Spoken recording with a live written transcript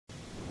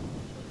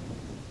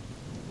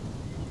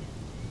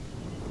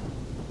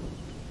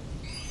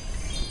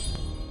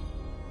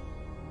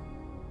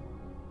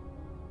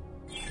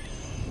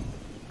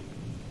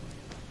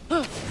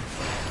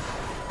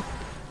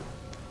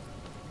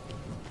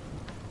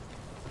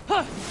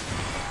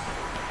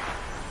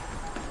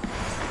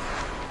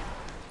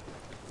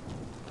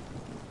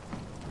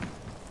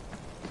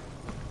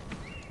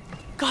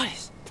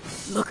Guys,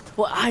 look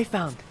what I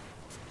found.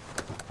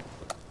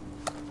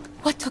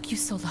 What took you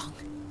so long?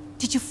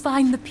 Did you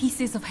find the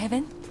pieces of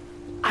heaven?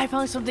 I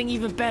found something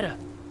even better.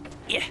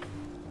 Yeah.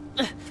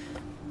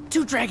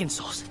 2 dragon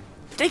souls.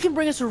 They can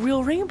bring us a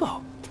real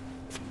rainbow.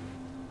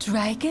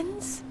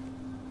 Dragons?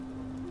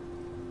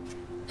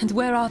 And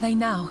where are they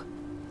now?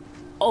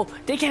 Oh,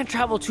 they can't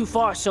travel too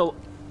far, so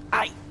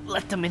I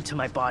let them into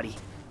my body.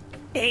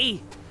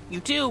 Hey, you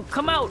two,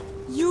 come out.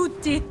 You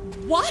did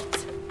what?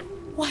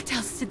 What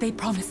else did they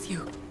promise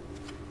you?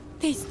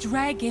 These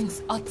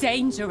dragons are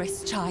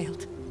dangerous,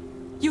 child.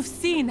 You've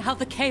seen how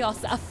the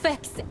chaos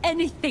affects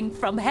anything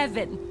from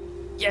heaven.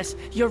 Yes,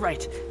 you're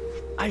right.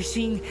 I've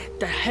seen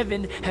that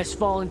heaven has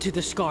fallen to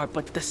the scar,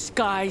 but the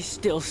sky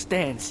still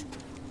stands.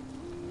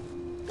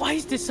 Why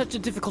is this such a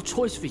difficult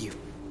choice for you?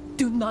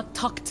 Do not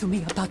talk to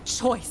me about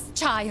choice,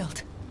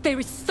 child. There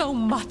is so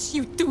much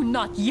you do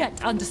not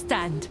yet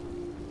understand.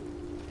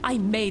 I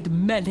made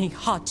many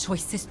hard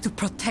choices to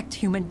protect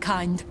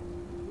humankind.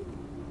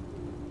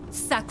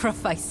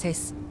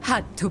 Sacrifices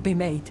had to be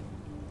made.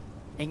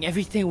 And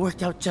everything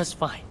worked out just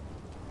fine.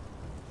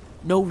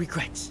 No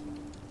regrets.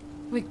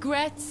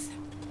 Regrets?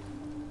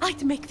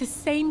 I'd make the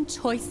same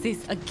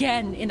choices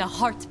again in a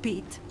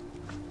heartbeat.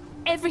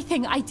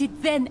 Everything I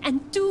did then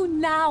and do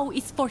now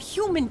is for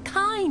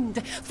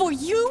humankind, for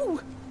you.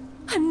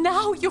 And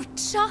now you're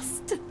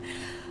just...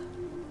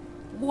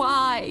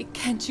 Why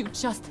can't you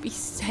just be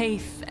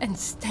safe and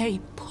stay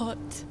put?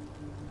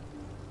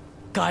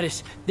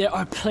 Goddess, there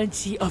are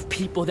plenty of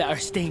people that are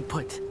staying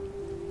put.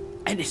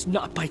 And it's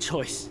not by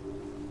choice.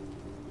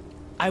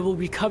 I will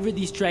recover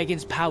these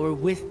dragons' power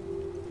with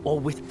or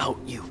without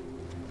you.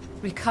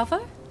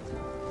 Recover?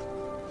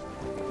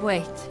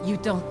 Wait, you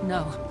don't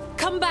know.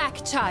 Come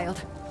back, child!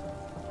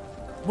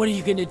 What are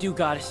you gonna do,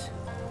 Goddess?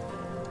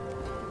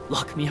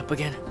 Lock me up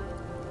again?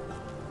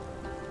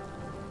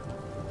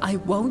 I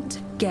won't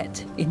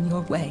get in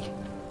your way.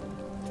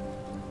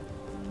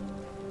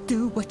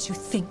 Do what you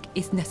think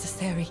is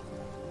necessary.